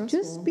 this is stressful.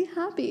 Just be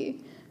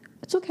happy.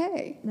 It's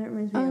okay. That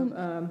reminds me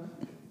of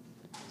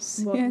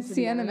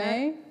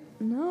CNMA.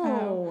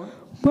 No.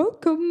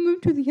 Welcome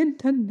to the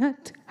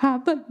internet.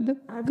 Have a look.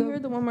 Have you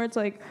heard the one where it's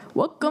like,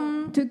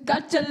 "Welcome to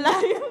Gacha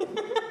Life"?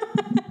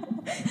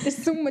 There's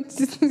so much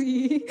to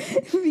see.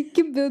 We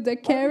can build our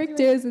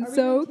characters, and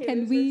so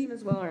can we.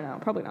 As well or no?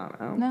 Probably not.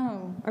 No.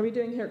 No. Are we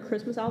doing her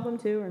Christmas album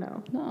too or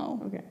no?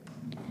 No. Okay.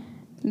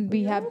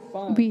 We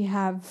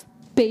have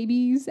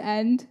babies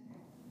and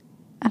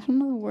I don't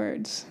know the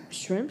words.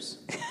 Shrimps.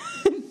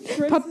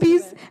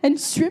 Puppies and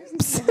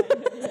shrimps.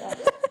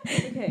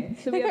 Okay,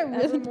 so we have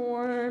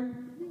Evermore.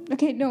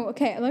 Okay, no,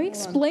 okay. Let me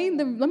explain.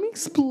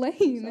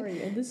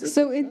 Sorry,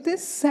 So in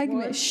this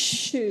segment,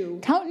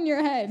 count in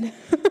your head.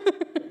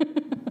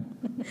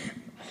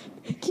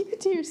 Keep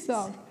it to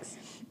yourself.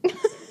 You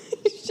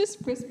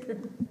just whisper.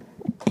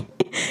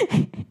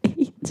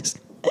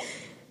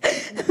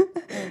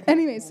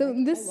 Anyway, so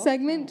in this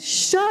segment,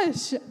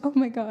 shush! Oh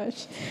my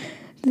gosh.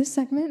 This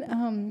segment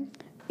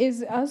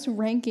is us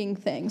ranking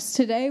things.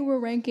 Today we're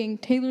ranking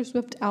Taylor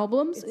Swift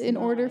albums in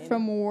order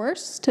from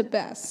worst to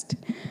best.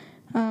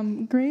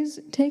 Gray's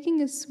taking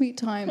his sweet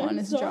time on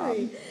his job.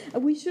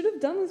 We should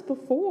have done this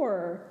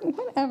before.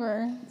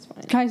 Whatever. It's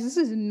fine. Guys, this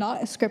is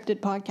not a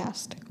scripted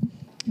podcast.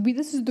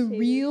 This is the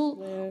real,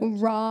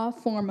 raw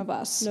form of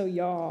us. No,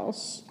 y'all.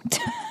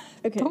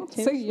 Okay, Don't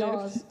say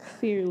y'all.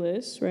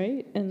 Fearless,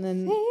 right? And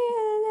then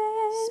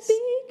Fearless.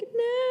 Speak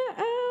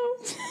Now.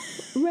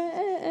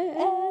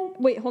 Red.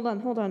 Wait, hold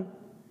on.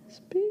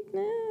 Speak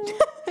Now.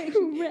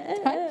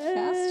 Red. Type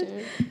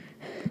faster.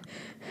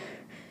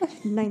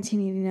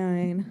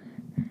 1989.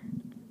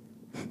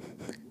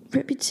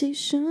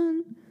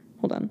 Reputation.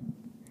 Hold on.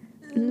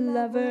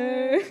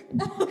 Lover.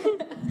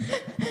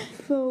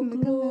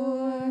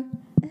 Folklore.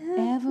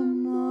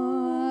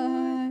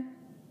 Evermore.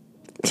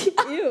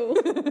 Ew.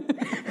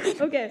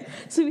 Okay,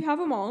 so we have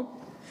them all.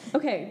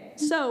 Okay,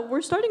 so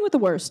we're starting with the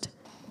worst.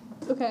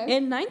 Okay.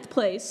 In 9th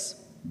place,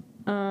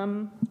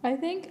 I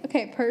think,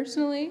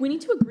 personally. we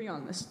need to agree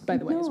on this, by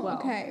the way, as well.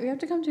 Okay, we have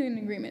to come to an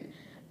agreement.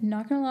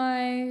 Not gonna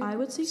lie. I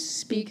would say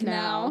Speak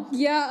Now.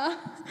 Yeah.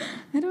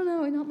 I don't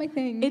know, not my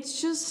thing.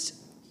 It's just,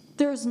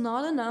 there's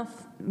not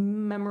enough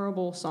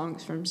memorable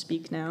songs from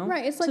Speak Now.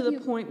 Right, it's like to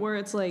the point where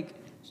it's like,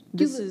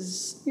 this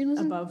is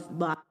above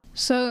blah.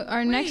 So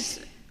our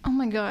next. Oh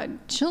my God,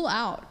 chill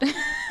out. Wait,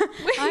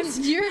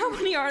 how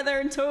many are there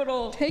in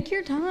total? Take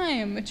your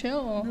time,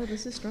 chill. No,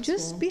 this is stressful.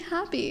 Just be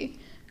happy.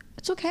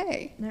 It's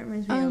okay. That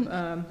reminds me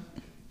of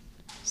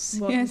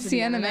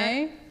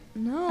CNMA.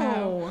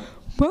 No.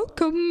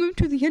 Welcome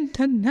to the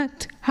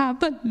internet.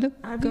 Have a look.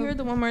 Have you heard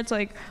the one where it's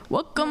like,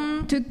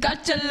 "Welcome to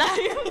Gacha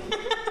Life"?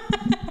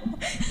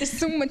 There's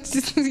so much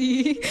to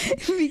see.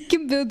 We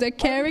can build our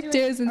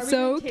characters, and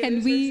so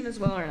can we. As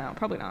well or no?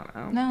 Probably not.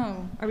 No.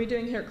 No. Are we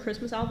doing her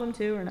Christmas album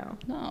too or no?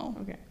 No.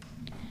 Okay.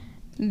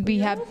 We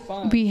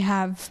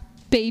have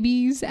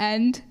babies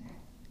and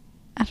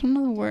I don't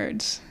know the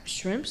words.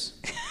 Shrimps.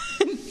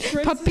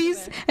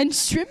 Puppies and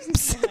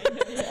shrimps.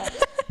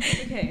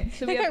 Okay,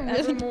 so we have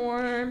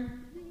Evermore.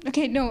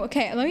 Okay, no,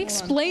 okay. Let me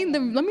explain.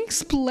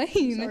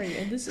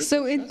 Sorry,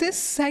 So in this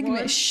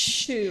segment,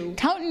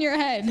 count in your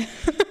head.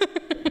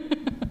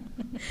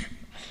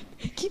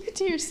 Keep it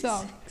to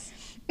yourself.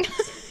 You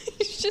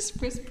just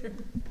whisper.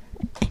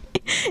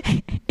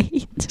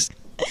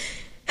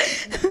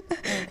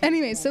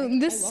 Anyway, so in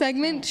this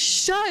segment,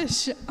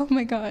 shush! Oh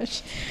my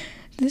gosh.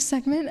 This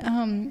segment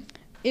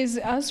is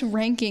us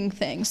ranking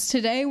things.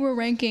 Today we're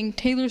ranking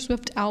Taylor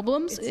Swift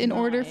albums in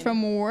order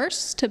from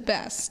worst to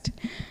best.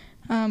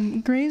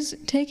 Gray's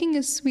taking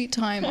his sweet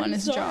time on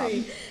his job.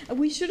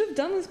 We should have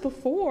done this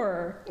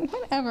before.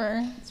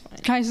 Whatever. It's fine.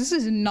 Guys, this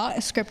is not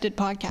a scripted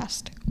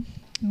podcast.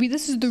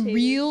 This is the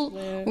real,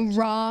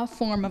 raw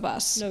form of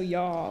us. No,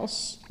 y'all.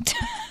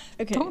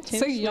 Okay, Don't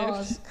say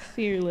y'all.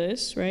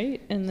 Fearless,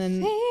 right? And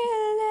then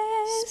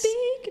Fearless.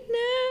 Speak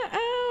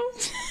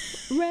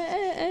Now.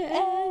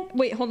 Red.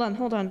 Wait, hold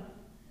on.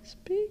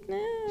 Speak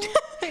Now.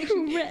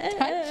 Red.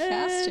 Type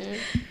faster.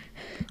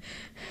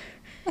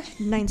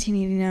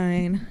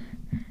 1989.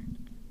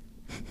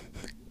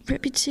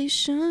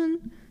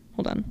 Reputation.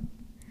 Hold on.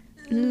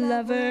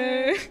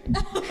 Lover.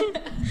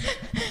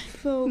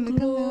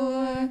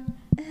 Folklore.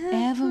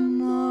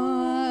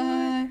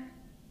 Evermore.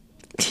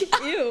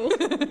 Ew.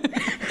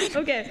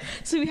 Okay,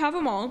 so we have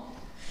them all.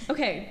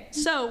 Okay,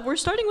 so we're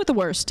starting with the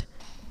worst.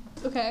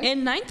 Okay.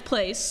 In 9th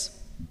place,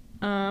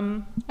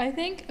 I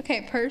think,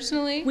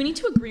 personally. we need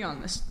to agree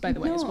on this, by the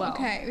way, as well.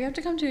 Okay, we have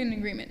to come to an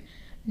agreement.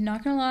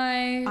 Not gonna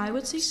lie. I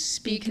would say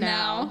Speak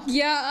Now.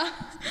 Yeah.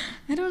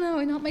 I don't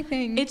know, not my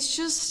thing. It's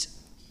just,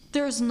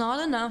 there's not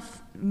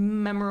enough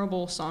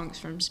memorable songs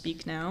from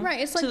Speak Now. Right,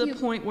 it's like to the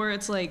point where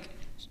it's like,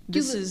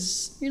 This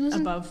is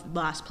above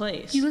last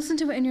place. You listen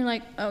to it and you're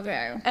like,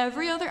 okay.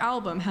 Every other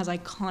album has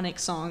iconic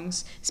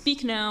songs.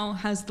 Speak Now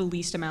has the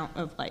least amount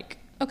of like,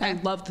 okay, I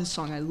love this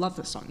song.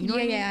 You know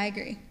what I mean? Yeah, I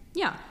agree.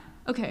 Yeah.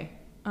 Okay.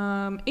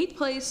 8th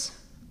place.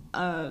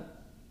 Taylor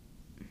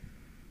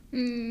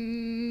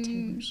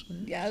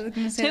Swift. Yeah, I was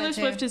gonna say Taylor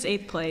Swift is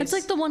 8th place. It's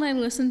like the one I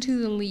listen to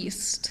the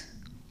least.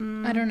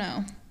 I don't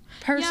know.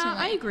 Personally.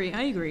 Yeah,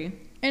 I agree.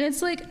 And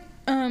it's like,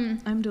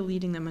 I'm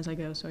deleting them as I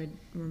go, so I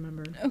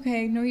remember.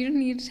 Okay, no, you don't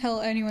need to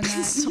tell anyone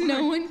that.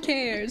 No one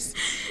cares.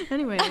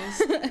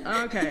 Anyways,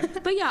 okay.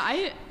 But yeah,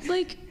 I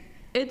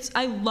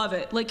love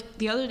it. Like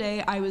the other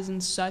day, I was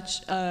in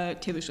such a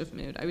Taylor Swift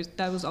mood.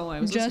 That was all I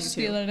was listening to. Just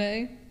the other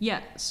day?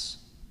 Yes.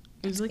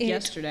 It was like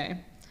yesterday.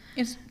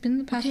 It's been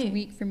the past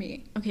week for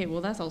me. Okay,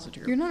 well that's also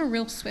true. You're not a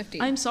real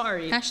Swiftie. I'm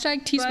sorry.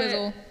 Hashtag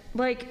T-Swizzle.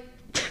 Like,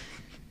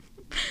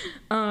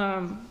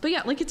 but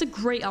yeah, like it's a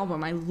great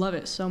album. I love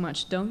it so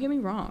much. Don't get me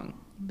wrong,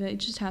 but it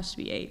just has to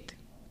be 8th.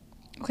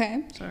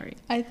 Okay. Sorry.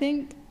 I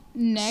think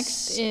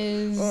next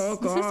is. Oh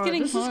God, this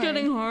is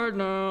getting hard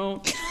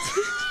now.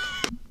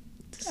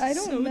 I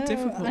don't know.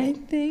 Difficult. I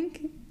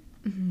think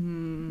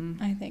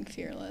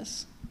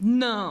Fearless.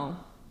 No,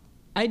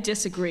 I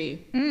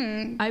disagree.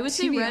 I would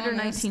say Red or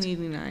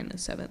 1989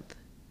 is 7th.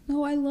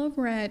 No, I love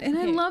Red, and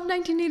I love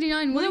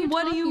 1989.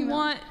 What do you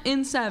want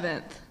in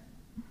 7th?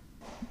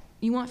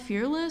 You want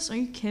Fearless? Are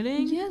you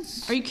kidding?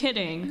 Yes. Are you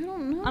kidding? I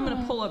don't know. I'm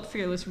gonna pull up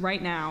Fearless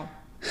right now.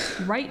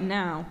 Right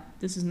now.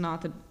 This is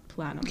not the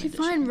platinum edition.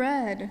 Fine,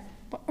 Red.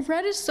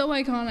 Red is so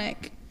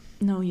iconic.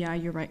 No, yeah,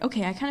 you're right.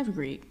 Okay, I kind of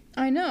agree.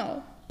 I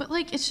know. But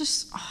like, it's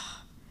just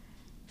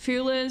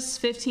Fearless,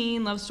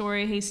 15, Love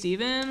Story, Hey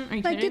Steven. Are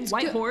you kidding?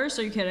 White Horse?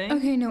 Are you kidding?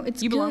 Okay, no,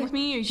 it's You good. Belong With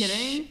Me? Are you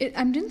kidding?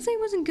 I didn't say it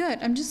wasn't good.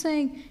 I'm just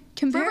saying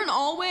Forever and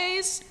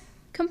Always.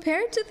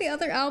 Compared to the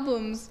other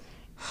albums,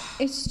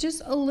 it's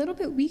just a little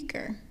bit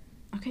weaker.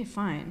 Okay,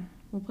 fine.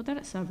 We'll put that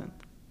at 7th.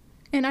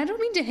 And I don't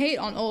mean to hate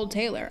on old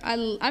Taylor.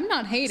 I'm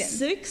not hating.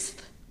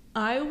 6th,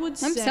 I would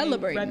say I'm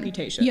celebrating.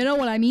 Reputation. You know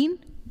what I mean?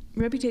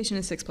 Reputation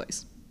is 6th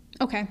place.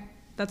 Okay.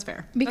 That's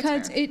fair.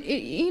 Because That's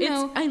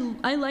fair.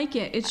 I like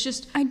it. It's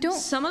just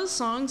some of the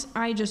songs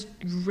I just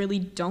really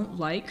don't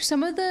like.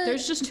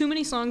 There's just too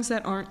many songs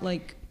that aren't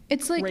like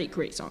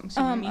great songs.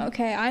 You know what I mean?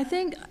 Okay, I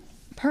think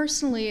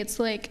personally it's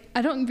like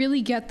I don't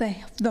really get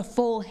the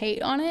full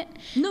hate on it.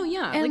 No,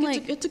 yeah. And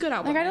it's a good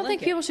album. Like I don't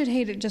think people should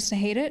hate it just to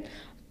hate it.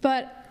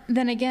 But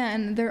then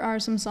again, there are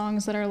some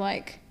songs that are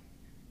like,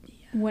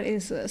 what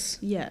is this?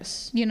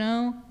 Yes. You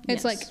know?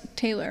 It's like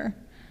Taylor.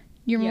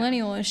 Your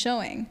millennial is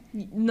showing.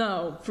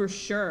 No, for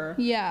sure.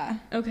 Yeah.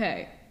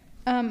 Okay.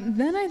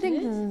 Then I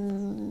think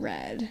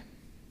Red.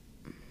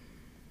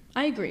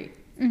 I agree.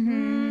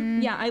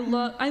 Mm-hmm. Yeah, I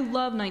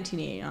love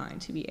 1989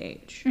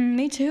 TBH.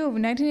 Me too.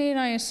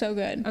 1989 is so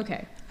good.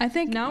 Okay. I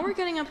think now we're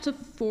getting up to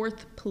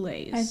 4th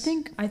place. I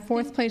think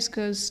fourth place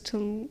goes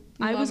to Lover.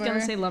 I was gonna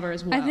say Lover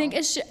as well. I think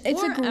it's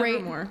a great.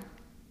 Evermore.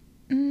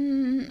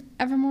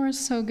 Evermore is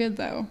so good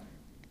though.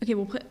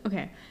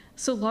 Okay,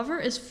 so Lover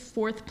is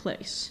 4th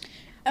place.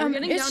 We're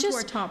getting down to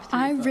our top 3.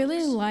 I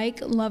really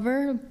like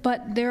Lover,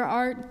 but there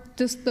are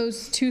just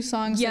those 2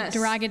 songs that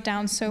drag it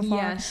down so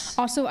far. Yes.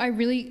 Also, I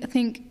really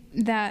think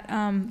that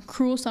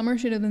Cruel Summer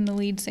should have been the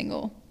lead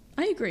single.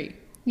 I agree.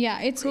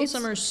 Yeah, Cruel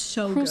Summer is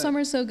so good. Cruel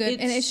Summer is so good,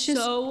 and it's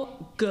just so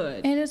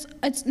good. And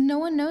it's no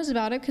one knows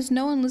about it because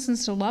no one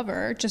listens to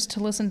Lover just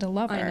to listen to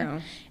Lover. I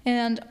know.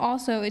 And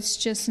also, it's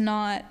just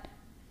not.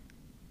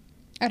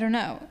 I don't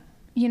know.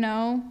 You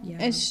know,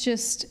 it's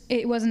just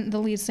it wasn't the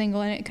lead single,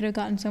 and it could have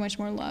gotten so much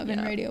more love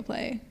in radio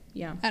play.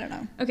 Yeah, I don't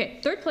know.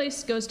 Okay, 3rd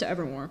place goes to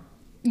Evermore.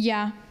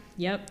 Yeah.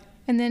 Yep.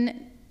 And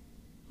then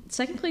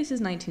 2nd place is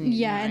 1989.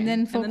 Yeah, and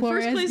then Folklore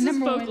and then 1st place is is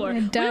number Folklore.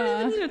 1. Duh. We don't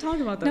even need to talk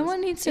about those. No one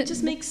needs to. It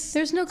just makes.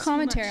 There's no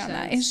commentary on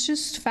that. Sense. It's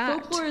just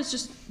fact. Folklore is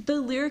just the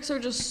lyrics are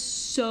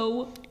just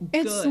so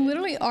good. It's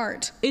literally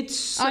art. It's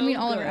so I mean,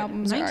 all good. our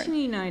albums are art.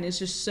 1989 is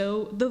just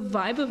so the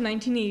vibe of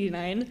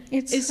 1989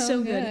 is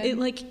so good.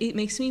 It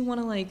makes me want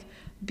to like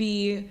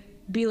be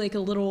like a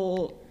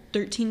little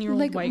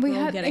 13-year-old white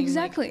girl getting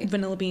like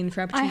vanilla bean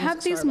frappuccinos. I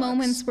have these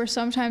moments where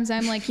sometimes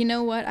I'm like, you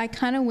know what? I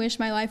kind of wish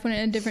my life went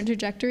in a different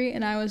trajectory,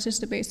 and I was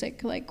just a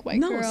basic like white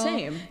girl. No,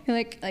 same.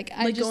 Like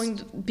I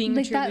just being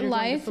like a that cheerleader,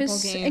 life going to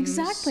is football games,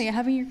 exactly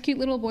having your cute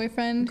little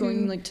boyfriend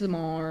going like to the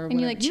mall or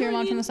and you like cheer him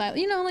on from the side.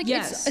 You know, like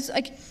it's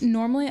like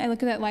normally I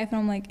look at that life and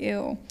I'm like,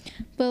 ew,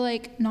 but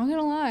like not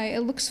gonna lie,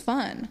 it looks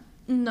fun.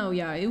 No,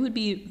 yeah, it would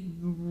be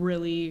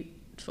really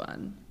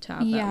fun to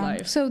have that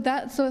life. So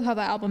that's how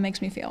the album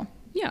makes me feel.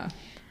 Yeah.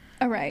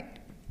 All right.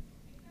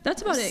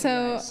 That's about it.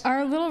 So guys.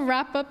 Our little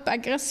wrap up, I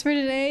guess, for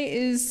today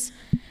is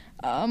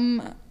a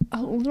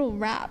little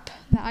rap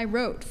that I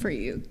wrote for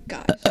you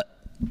guys.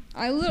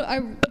 What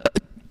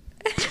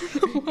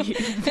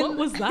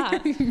was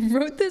that? I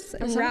wrote this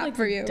rap like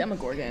for you.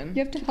 Demogorgon.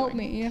 You have to help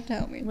me.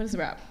 What is the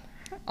rap?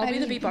 I'll be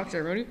the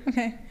beatboxer. Ready?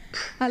 Okay.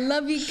 I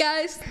love you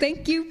guys.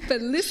 Thank you for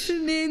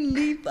listening.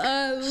 Leave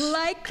a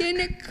like and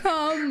a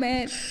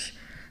comment.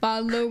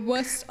 Follow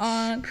us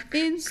on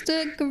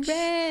Instagram.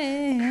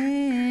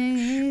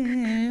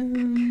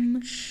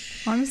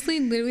 honestly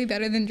literally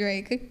better than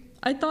Drake.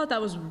 I thought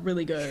that was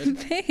really good.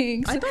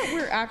 Thanks. I thought we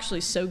were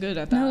actually so good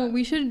at that. No,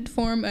 we should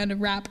form a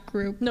rap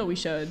group. No, we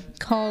should.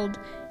 Called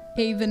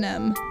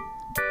Avenem.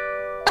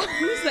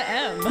 Who's the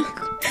M?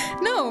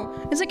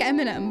 No, it's like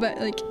Eminem, but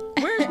like.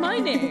 Where's my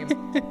name?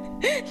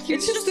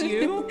 It's just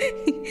you.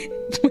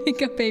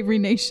 Wake up, Avery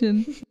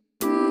Nation.